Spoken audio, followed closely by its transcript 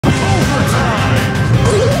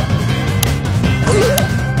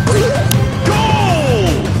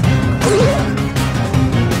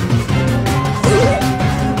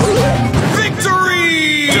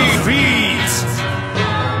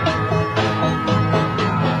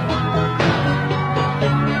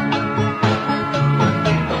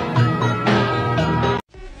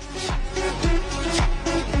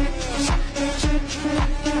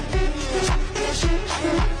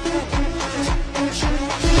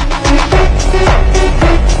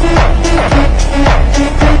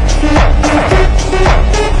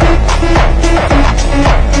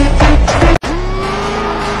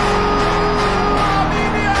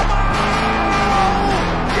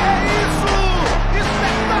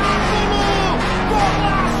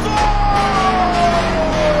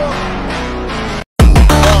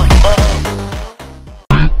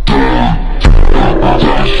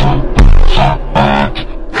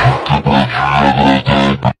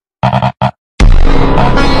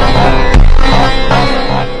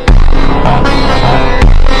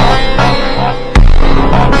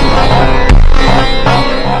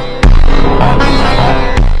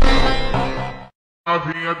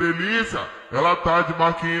delícia, ela tá de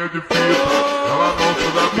marquinha de fita. Ela não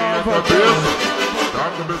sai da minha cabeça, da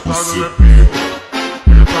cabeçada é pica.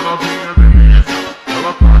 Essa novinha delícia,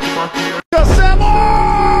 ela tá de marquinha. Cancelou!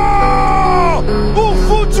 O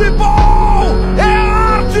futebol é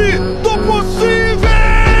a arte do possível!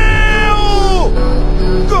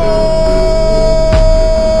 Gol!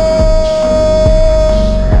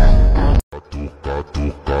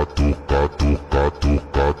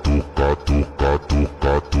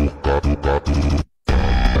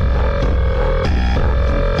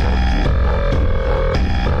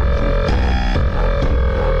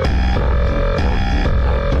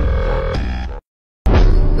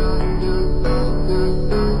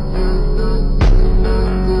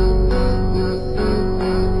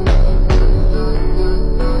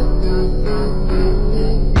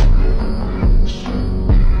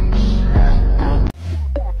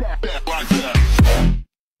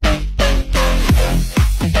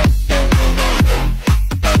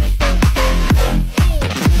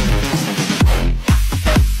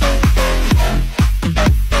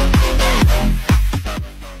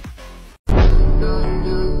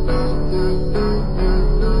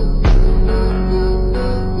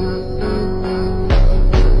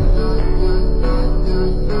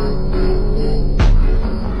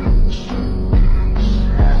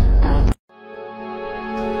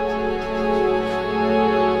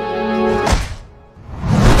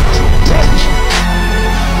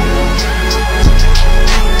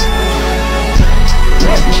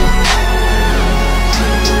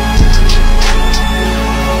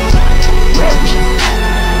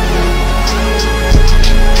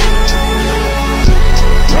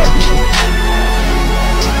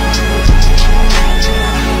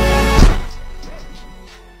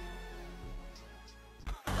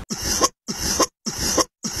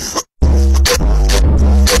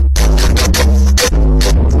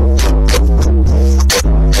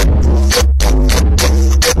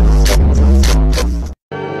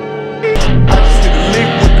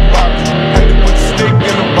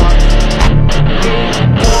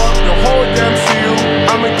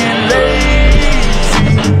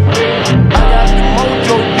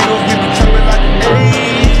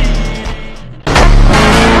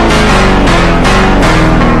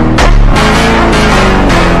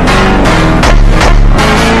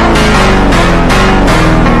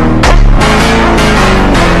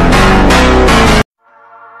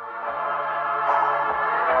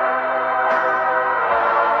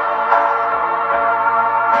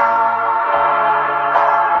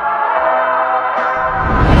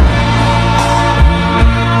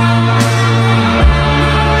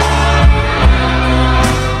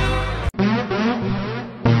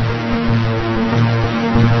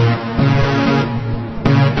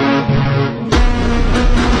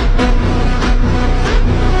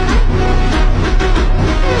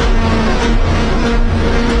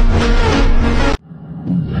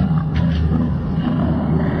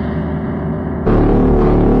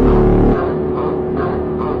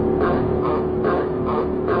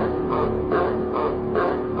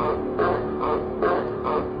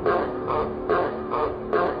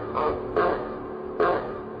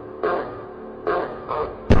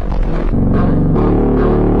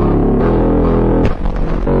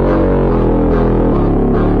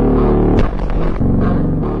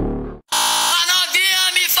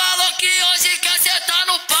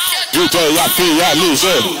 FLG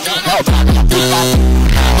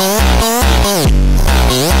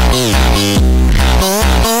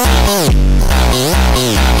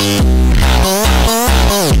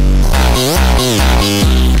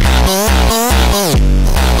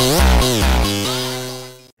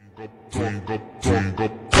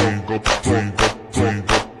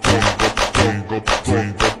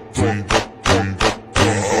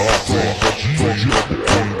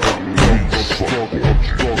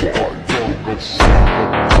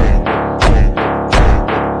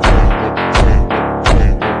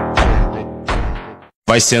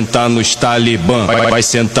Vai sentar nos talibã, vai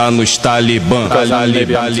sentar nos talibã.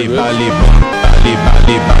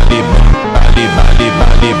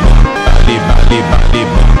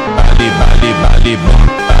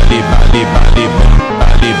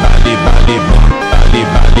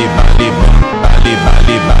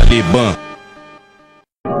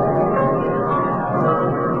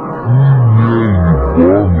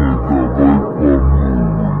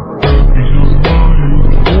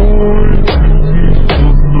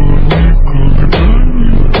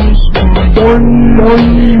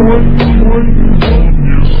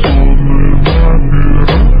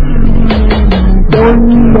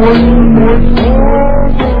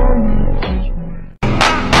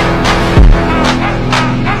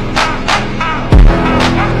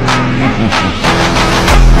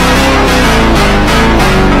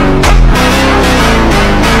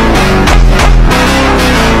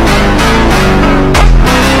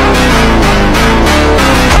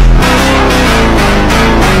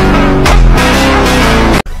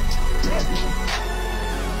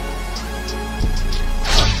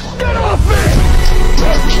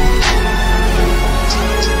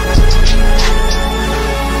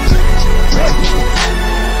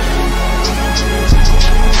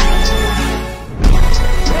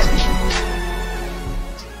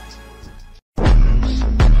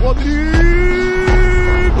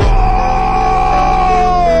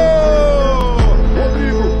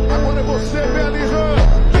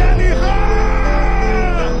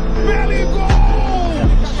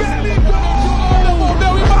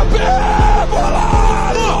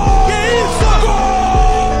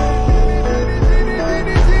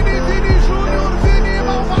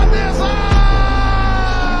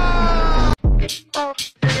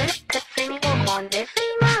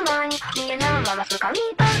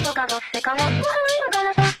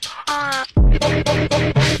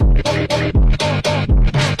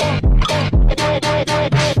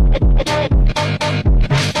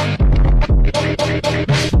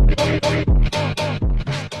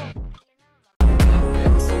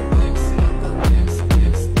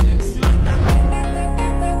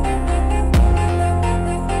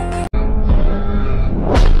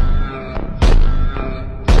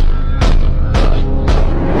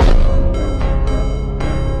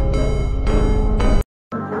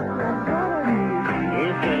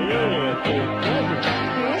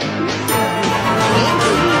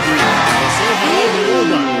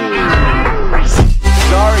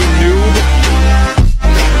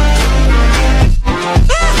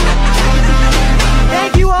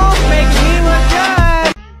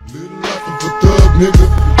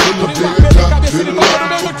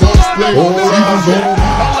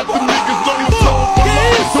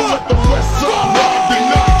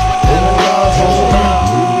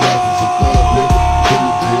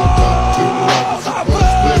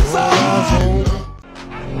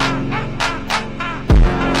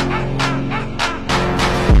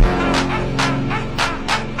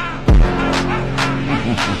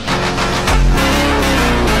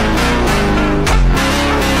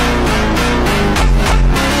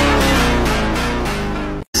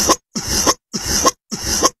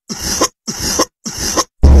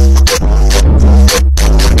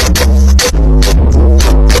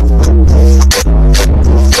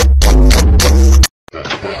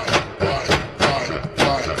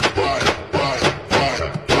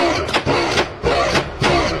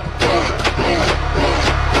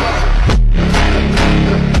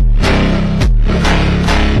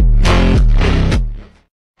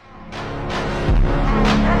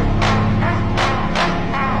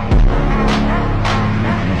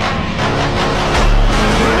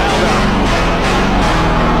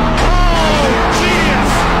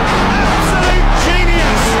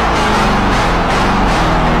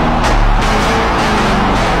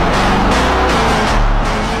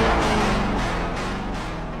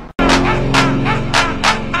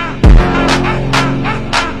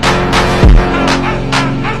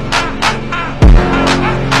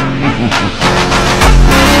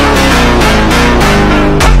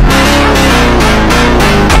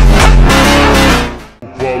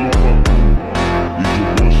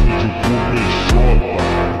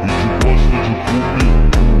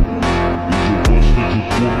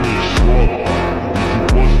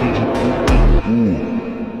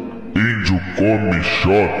 come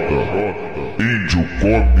xota, índio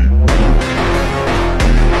come.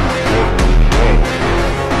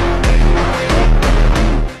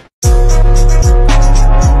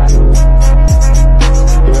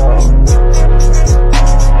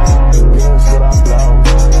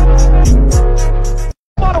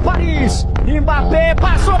 Mbappé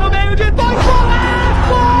passou no meio de dois,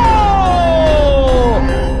 golaço!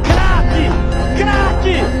 Craque,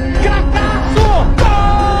 craque, cracaço!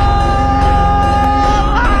 Golaço!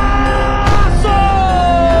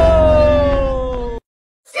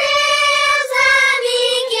 Seus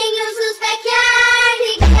amiguinhos, os backyard.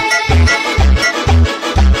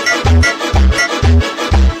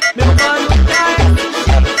 Meu mano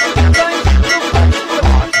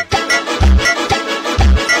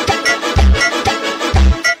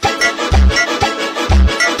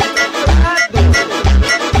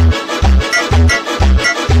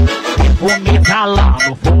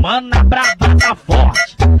ralando, fumando na brava da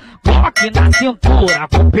forte. Toque na cintura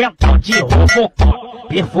com pentão de Robocop.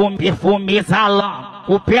 Perfume ralando,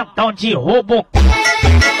 com pentão de Robocop.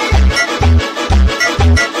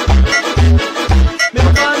 Meu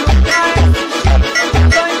mano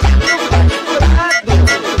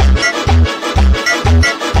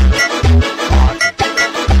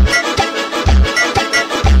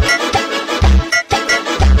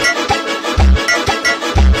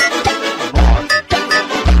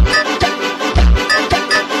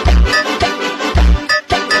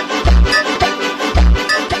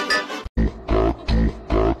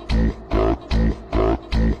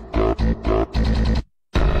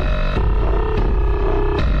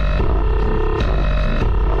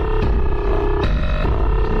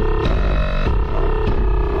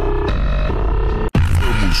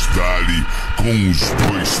Dali com os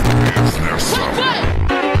dois pés nessa mão.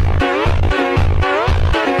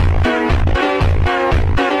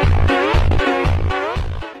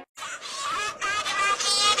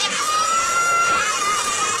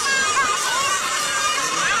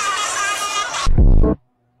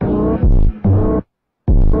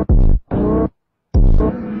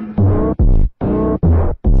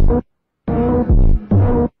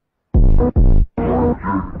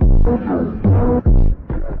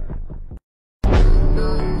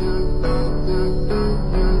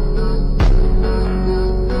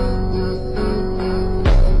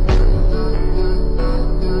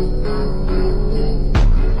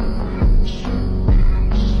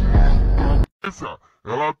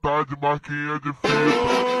 marquinha de fita.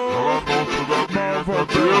 Ela gosta da minha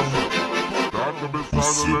cabeça. Da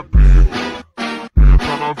cabeçada ela é pica.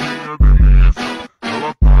 Essa novinha delícia.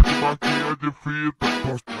 Ela tá de marquinha de fita.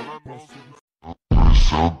 Ela gosta de...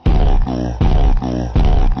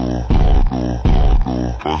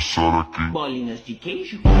 Passar aqui. Bolinhas de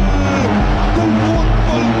queijo?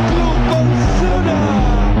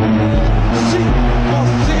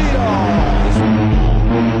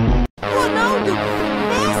 Ronaldo,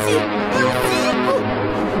 Messi, eu fico.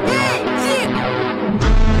 Ei, Zico.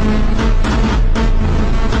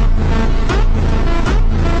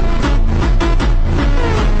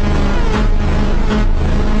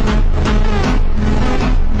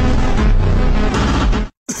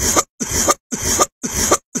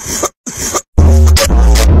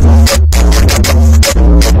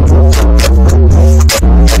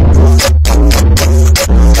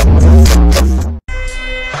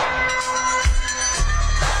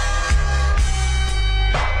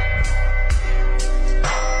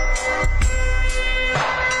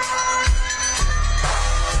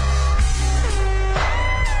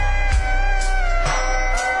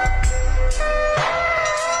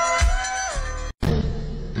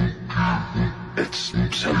 It's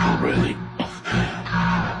simple, really.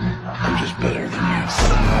 I'm just better than you.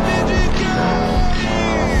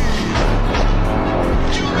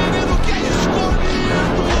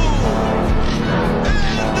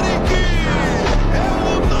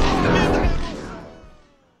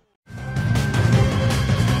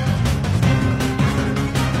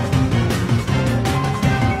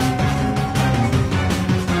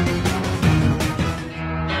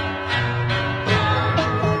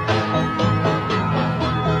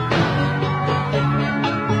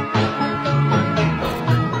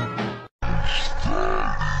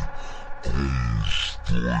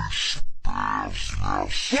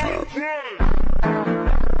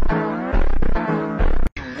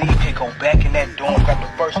 You can't go back in that dorm, grab the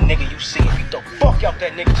first nigga you see, and beat the fuck out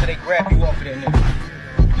that nigga till they grab you off of that nigga.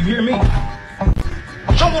 You hear me?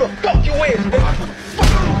 Show who the fuck you is, nigga.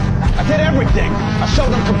 I did everything. I showed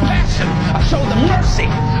them compassion. I showed them mercy.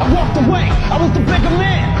 I walked away. I was the bigger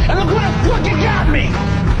man. And look where the fuck it got me.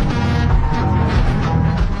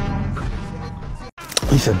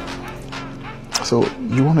 Listen, so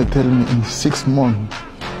you want to tell me in 6 months,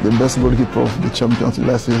 the best goalkeeper of the champions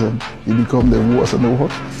last season, he become the worst in the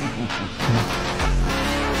world?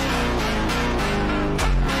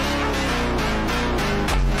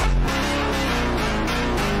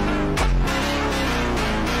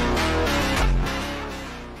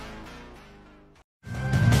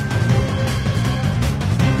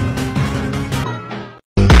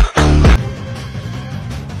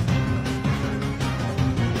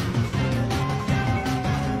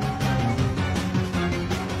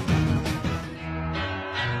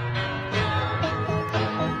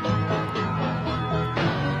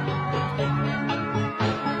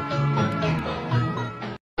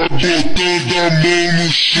 Botando a mão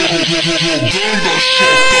no chão, jogando a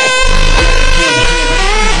chota.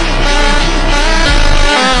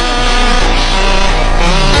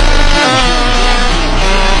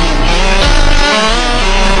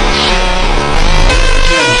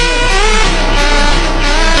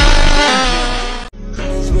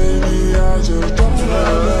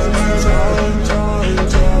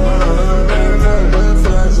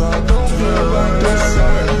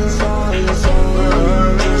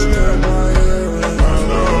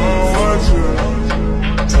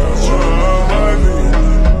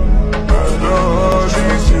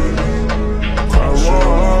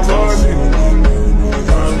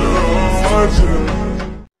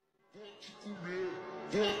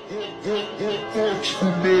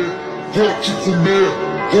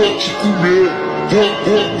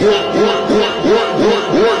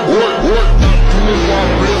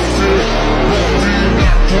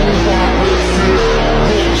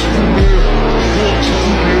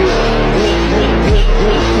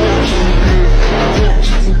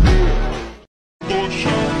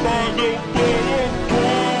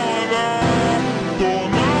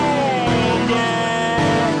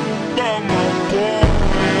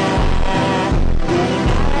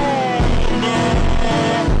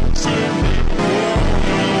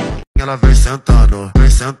 Ela vem sentando, vem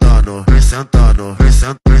sentando, vem sentando, vem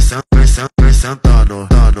sentando, vem sentando, vem sentando, vem sentando,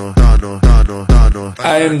 dando, dando, dando, dando.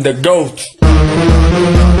 I am the GOAT.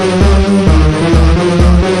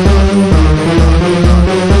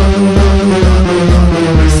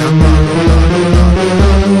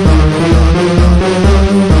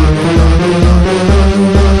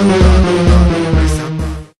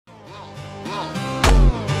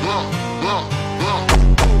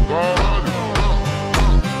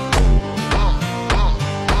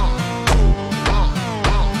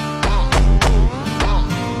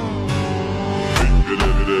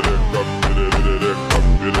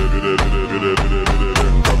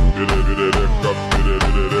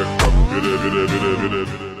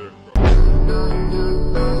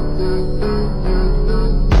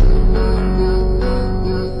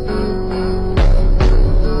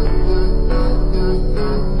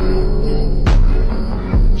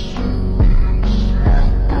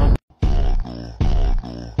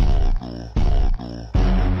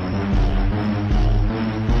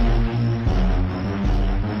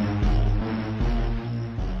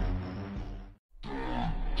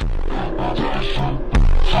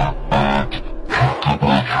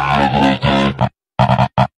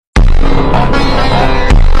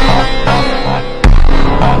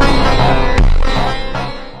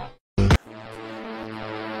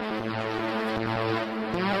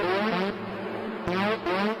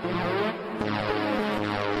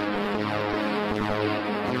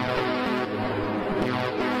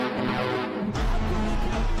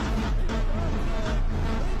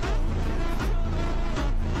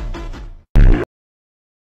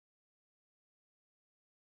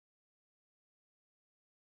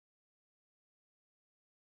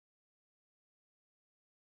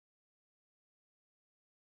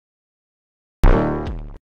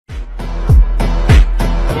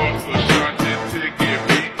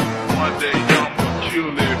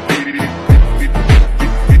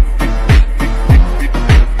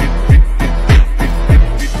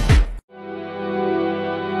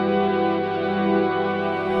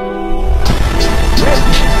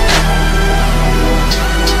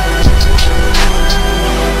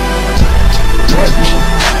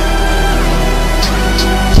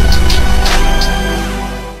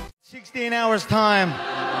 Hours time,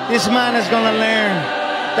 this man is gonna learn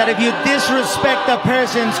that if you disrespect a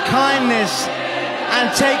person's kindness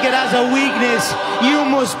and take it as a weakness, you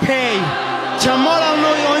must pay. Tomorrow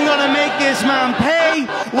night I'm gonna make this man pay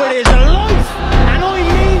with his life, and I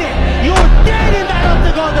mean it. You're dead in that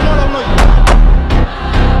octagon tomorrow night.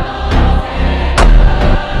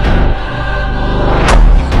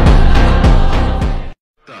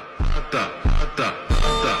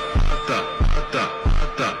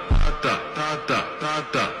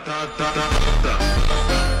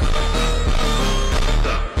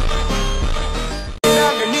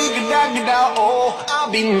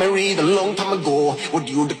 I've been married a long time ago. What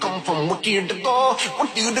do you come from? What year to go?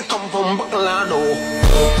 What do you come from? Bacalado.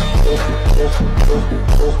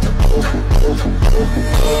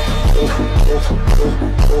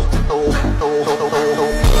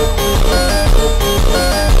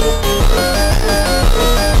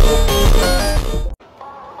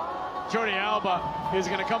 Jordi Alba is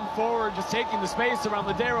going to come forward, just taking the space around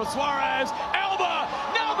Ladero Suarez. Alba,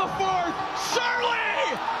 now the fourth.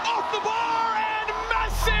 Shirley off the bar, and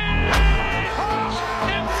Messi!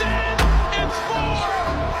 It's in, it's four.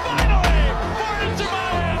 Finally, for Inter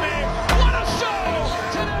Miami. What a show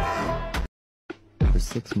today! For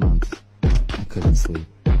 6 months, I couldn't sleep.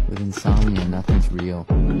 With insomnia, nothing's real.